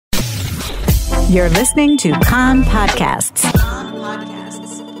You're listening to Khan Podcasts.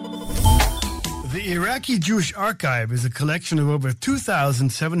 The Iraqi Jewish Archive is a collection of over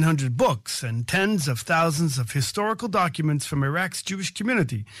 2,700 books and tens of thousands of historical documents from Iraq's Jewish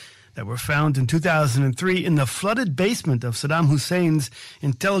community that were found in 2003 in the flooded basement of Saddam Hussein's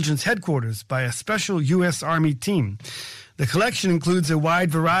intelligence headquarters by a special U.S. Army team. The collection includes a wide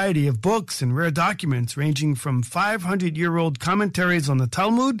variety of books and rare documents ranging from 500-year-old commentaries on the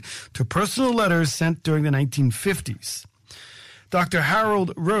Talmud to personal letters sent during the 1950s. Dr.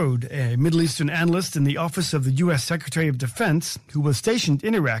 Harold Rode, a Middle Eastern analyst in the Office of the U.S. Secretary of Defense, who was stationed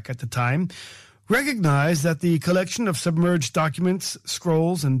in Iraq at the time, recognized that the collection of submerged documents,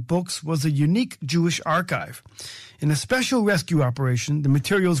 scrolls, and books was a unique Jewish archive. In a special rescue operation, the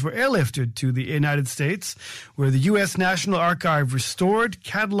materials were airlifted to the United States, where the U.S. National Archive restored,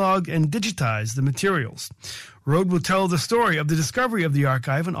 cataloged, and digitized the materials. Rode will tell the story of the discovery of the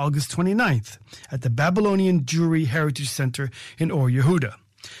archive on August 29th at the Babylonian Jewry Heritage Center in Or Yehuda.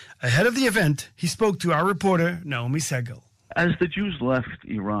 Ahead of the event, he spoke to our reporter, Naomi Segal. As the Jews left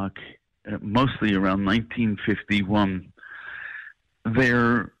Iraq, mostly around 1951,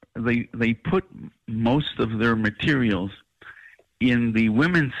 they put most of their materials in the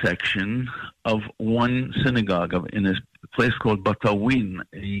women's section of one synagogue in a place called Batawin,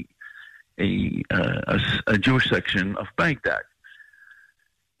 a Jewish section of Baghdad.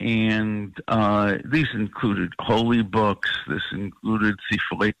 And these included holy books, this included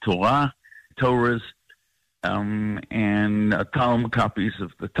Sifrei Torahs, and copies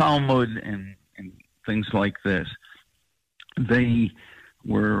of the Talmud and things like this. They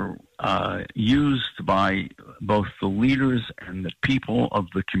were used by both the leaders and the people of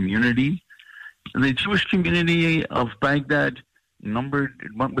the community. The Jewish community of Baghdad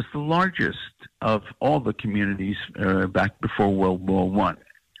was the largest of all the communities back before World War I.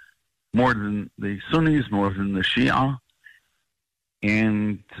 More than the Sunnis, more than the Shia.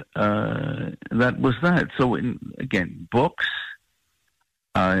 And that was that. So, again, books,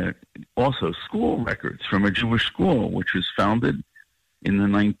 also school records from a Jewish school, which was founded in the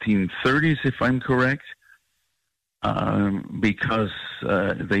 1930s, if I'm correct, because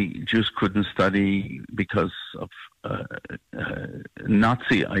Jews couldn't study because of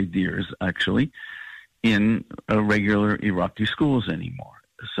Nazi ideas, actually, in regular Iraqi schools anymore.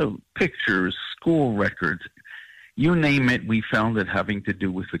 So pictures, school records, you name it, we found it having to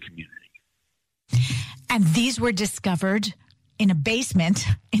do with the community. And these were discovered in a basement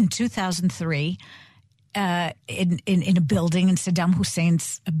in 2003 in a building, in Saddam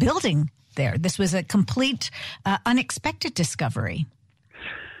Hussein's building there. This was a complete unexpected discovery.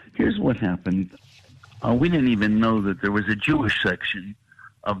 Here's what happened. We didn't even know that there was a Jewish section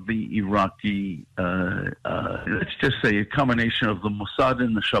of the Iraqi, let's just say a combination of the Mossad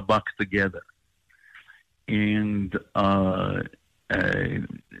and the Shabak together. And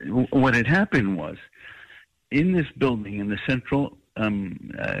what had happened was, in this building, in the central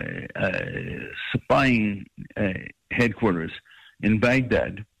spying headquarters in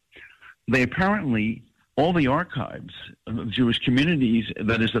Baghdad, they apparently, all the archives of the Jewish communities,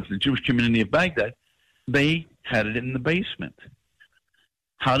 that is of the Jewish community of Baghdad, they had it in the basement.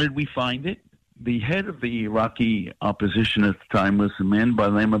 How did we find it? The head of the Iraqi opposition at the time was a man by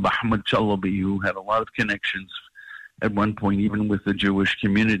the name of Ahmad Chalabi, who had a lot of connections at one point, even with the Jewish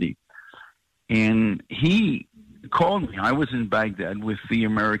community. And he called me. I was in Baghdad with the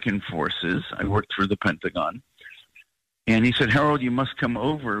American forces. I worked for the Pentagon. And he said, Harold, you must come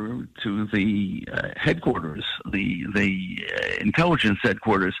over to the headquarters, the intelligence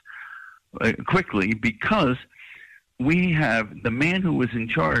headquarters, quickly, because we have the man who was in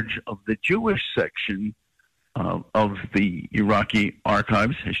charge of the Jewish section of the Iraqi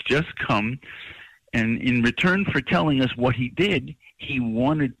archives has just come, and in return for telling us what he did, he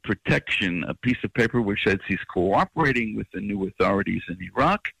wanted protection, a piece of paper which says he's cooperating with the new authorities in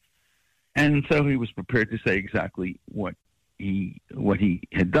Iraq, and so he was prepared to say exactly what he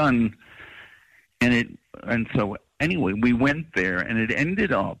had done, and so anyway, we went there, and it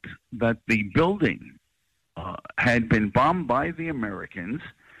ended up that the building had been bombed by the Americans,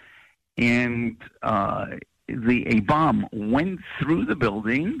 and a bomb went through the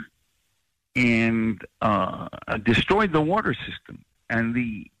building and destroyed the water system. And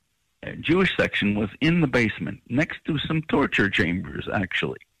the Jewish section was in the basement, next to some torture chambers,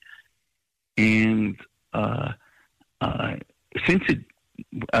 actually. And since it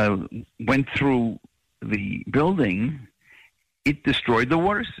went through the building, it destroyed the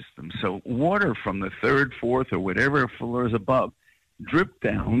water system. So water from the third, fourth, or whatever floors above dripped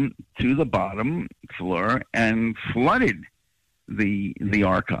down to the bottom floor and flooded the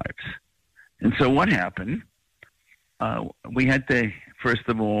archives. And so what happened? We had to, first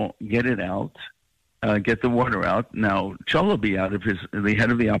of all, get it out, get the water out. Now, Chalabi, the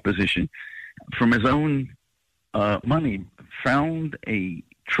head of the opposition, from his own money, found a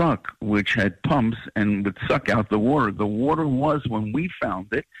truck which had pumps and would suck out the water. The water was, when we found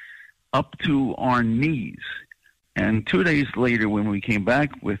it, up to our knees. And 2 days later, when we came back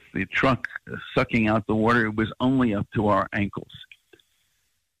with the truck sucking out the water, it was only up to our ankles.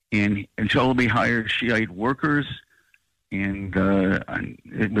 And Chalabi hired Shiite workers, and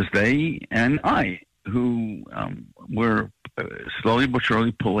it was they and I who were slowly but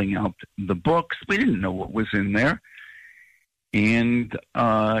surely pulling out the books. We didn't know what was in there. And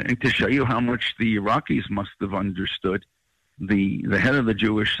to show you how much the Iraqis must have understood, the head of the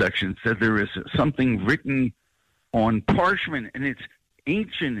Jewish section said there is something written on parchment, and it's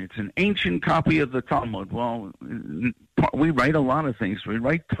ancient. It's an ancient copy of the Talmud. Well, we write a lot of things. We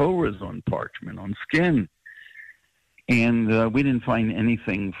write Torahs on parchment, on skin. And we didn't find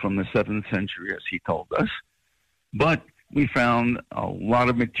anything from the 7th century, as he told us. But we found a lot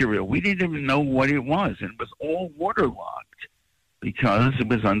of material. We didn't even know what it was. And it was all waterlogged because it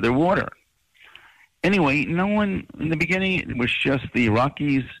was underwater. Anyway, no one, in the beginning, it was just the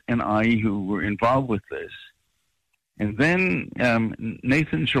Iraqis and I who were involved with this. And then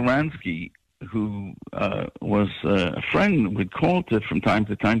Nathan Sharansky, who was a friend, would call from time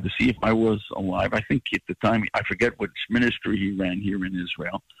to time to see if I was alive. I think at the time, I forget which ministry he ran here in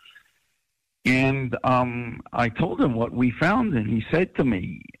Israel. And I told him what we found, and he said to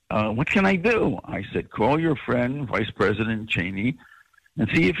me, what can I do? I said, call your friend, Vice President Cheney, and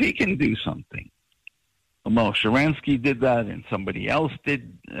see if he can do something. Well, Sharansky did that, and somebody else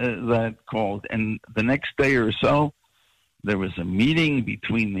did that, called. And the next day or so, there was a meeting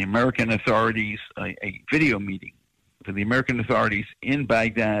between the American authorities, a video meeting for the American authorities in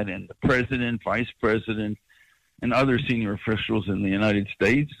Baghdad and the president, vice president, and other senior officials in the United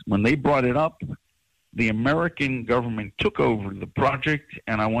States. When they brought it up, the American government took over the project.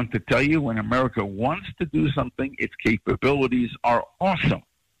 And I want to tell you, when America wants to do something, its capabilities are awesome.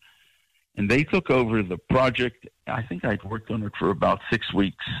 And they took over the project. I think I'd worked on it for about 6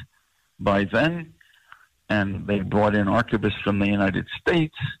 weeks by then. And they brought in archivists from the United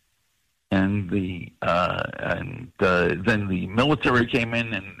States, and then the military came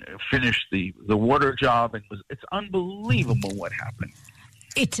in and finished the water job. And it's unbelievable what happened.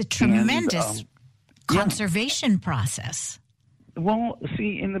 It's a tremendous conservation process. Well,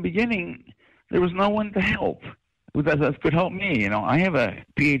 see, in the beginning, there was no one to help that could help me. You know, I have a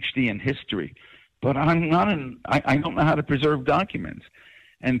PhD in history, but I'm not I don't know how to preserve documents.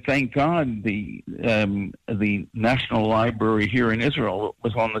 And thank God the National Library here in Israel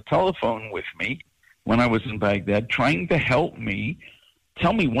was on the telephone with me when I was in Baghdad, trying to help me,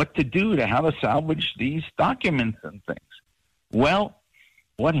 tell me what to do, to how to salvage these documents and things. Well,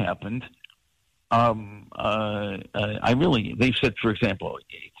 what happened? They said, for example,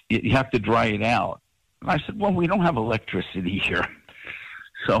 you have to dry it out. And I said, well, we don't have electricity here.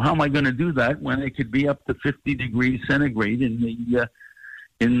 So how am I going to do that when it could be up to 50 degrees centigrade in the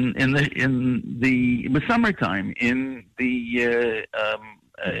it was summertime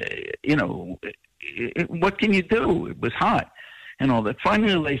what can you do? It was hot and all that.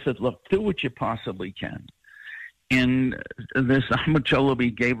 Finally, they said, look, do what you possibly can. And this Ahmed Chalabi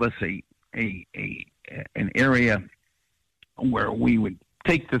gave us an area where we would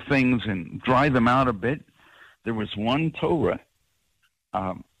take the things and dry them out a bit. There was one Torah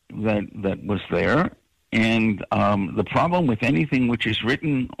that was there. And the problem with anything which is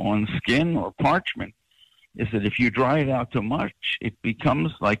written on skin or parchment is that if you dry it out too much, it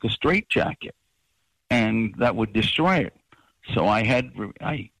becomes like a straitjacket, and that would destroy it. So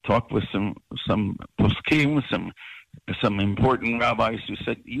I talked with some poskim, some important rabbis who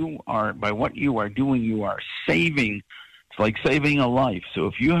said, by what you are doing, you are saving. It's like saving a life. So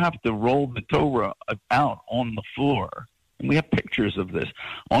if you have to roll the Torah out on the floor, and we have pictures of this,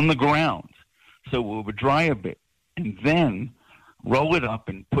 on the ground, so we would dry a bit and then roll it up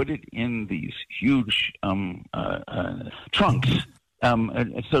and put it in these huge trunks.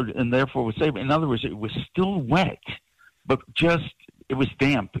 And therefore would save. In other words, it was still wet, but it was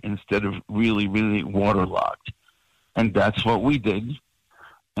damp instead of really, really waterlogged. And that's what we did.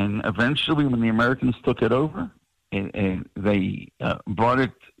 And eventually, when the Americans took it over, they brought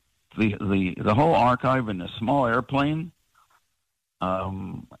it, the whole archive in a small airplane,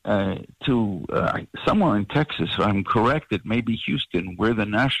 to somewhere in Texas, if I'm correct, it may be Houston, where the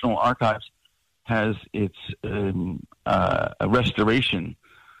National Archives has its restoration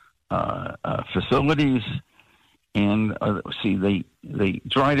facilities, And they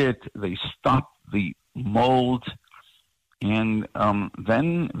dried it, they stopped the mold, and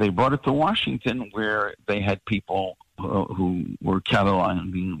then they brought it to Washington, where they had people who were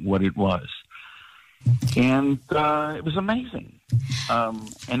cataloging what it was. And it was amazing.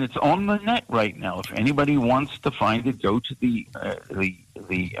 And it's on the net right now. If anybody wants to find it, go to the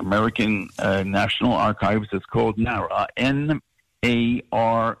American National Archives. It's called NARA,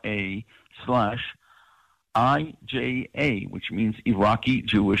 NARA/IJA, which means Iraqi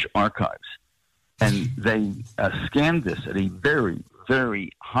Jewish Archives. And they scanned this at a very,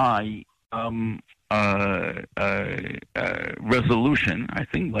 very high resolution, I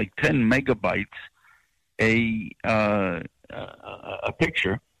think like 10 megabytes, a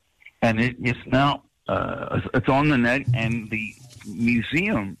picture, and it is now it's on the net, and the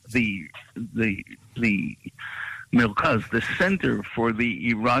museum, the Milkaz, the Center for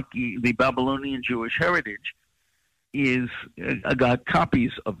the Babylonian Jewish Heritage, is got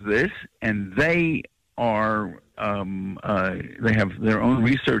copies of this, and they are they have their own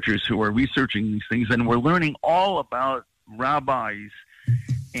researchers who are researching these things, and we're learning all about rabbis,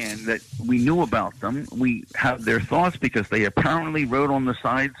 and that we knew about them. We have their thoughts because they apparently wrote on the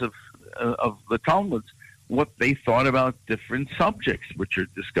sides of the Talmuds what they thought about different subjects which are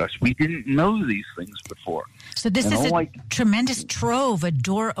discussed. We didn't know these things before. So this is a tremendous trove, a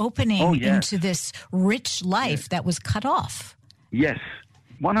door opening into this rich life that was cut off. Yes,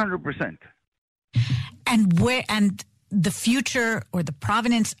 100%. And the future or the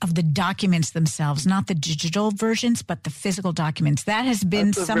provenance of the documents themselves, not the digital versions, but the physical documents, that has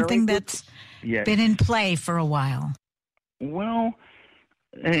been something that's been in play for a while. Well,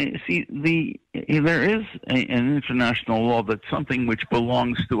 there is an international law that something which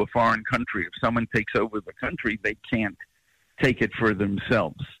belongs to a foreign country, if someone takes over the country, they can't take it for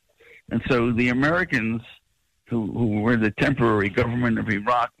themselves. And so the Americans, who were the temporary government of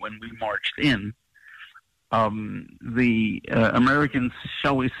Iraq when we marched in, the Americans,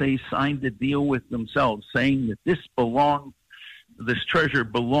 shall we say, signed a deal with themselves, saying that this treasure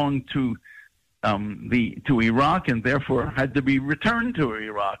belonged to Iraq, and therefore had to be returned to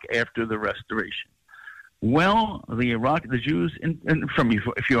Iraq after the restoration. Well, the Jews, and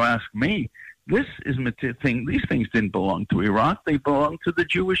if you ask me, these things didn't belong to Iraq. They belong to the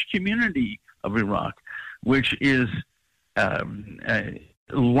Jewish community of Iraq, which is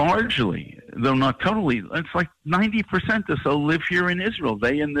largely, though not totally, it's like 90% or so live here in Israel,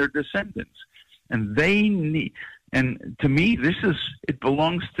 they and their descendants. And and to me, it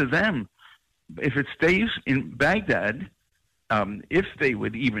belongs to them. If it stays in Baghdad, if they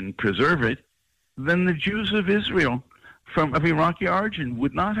would even preserve it, then the Jews of Israel of Iraqi origin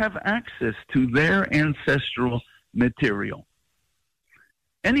would not have access to their ancestral material.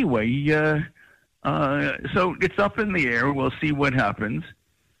 Anyway, so it's up in the air. We'll see what happens.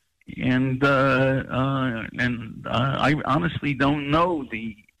 And I honestly don't know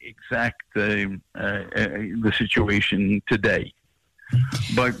the exact the situation today.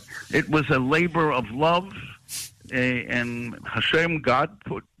 But it was a labor of love, and Hashem, God,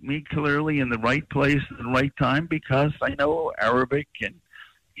 put me clearly in the right place at the right time, because I know Arabic and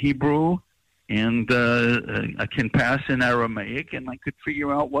Hebrew, and I can pass in Aramaic, and I could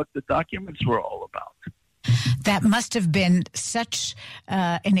figure out what the documents were all about. That must have been such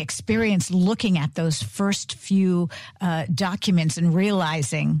an experience, looking at those first few documents and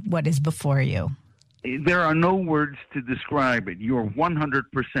realizing what is before you. There are no words to describe it. You're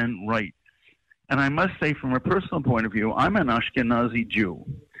 100% right. And I must say, from a personal point of view, I'm an Ashkenazi Jew.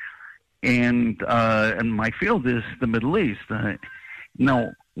 And my field is the Middle East.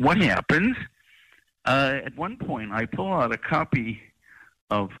 Now, what happens? At one point, I pull out a copy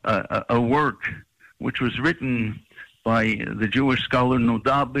of a work which was written by the Jewish scholar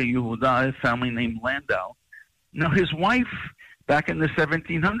Nodab Yehuda, a family named Landau. Now, his wife, back in the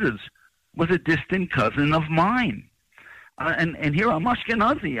 1700s, was a distant cousin of mine. And here I'm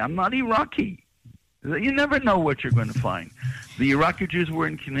Ashkenazi. I'm not Iraqi. You never know what you're going to find. The Iraqi Jews were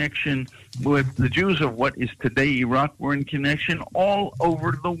in connection with the Jews of what is today Iraq, were in connection all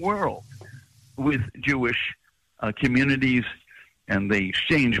over the world with Jewish communities, and they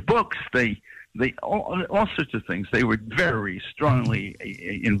exchanged books. They all sorts of things. They were very strongly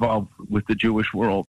involved with the Jewish world.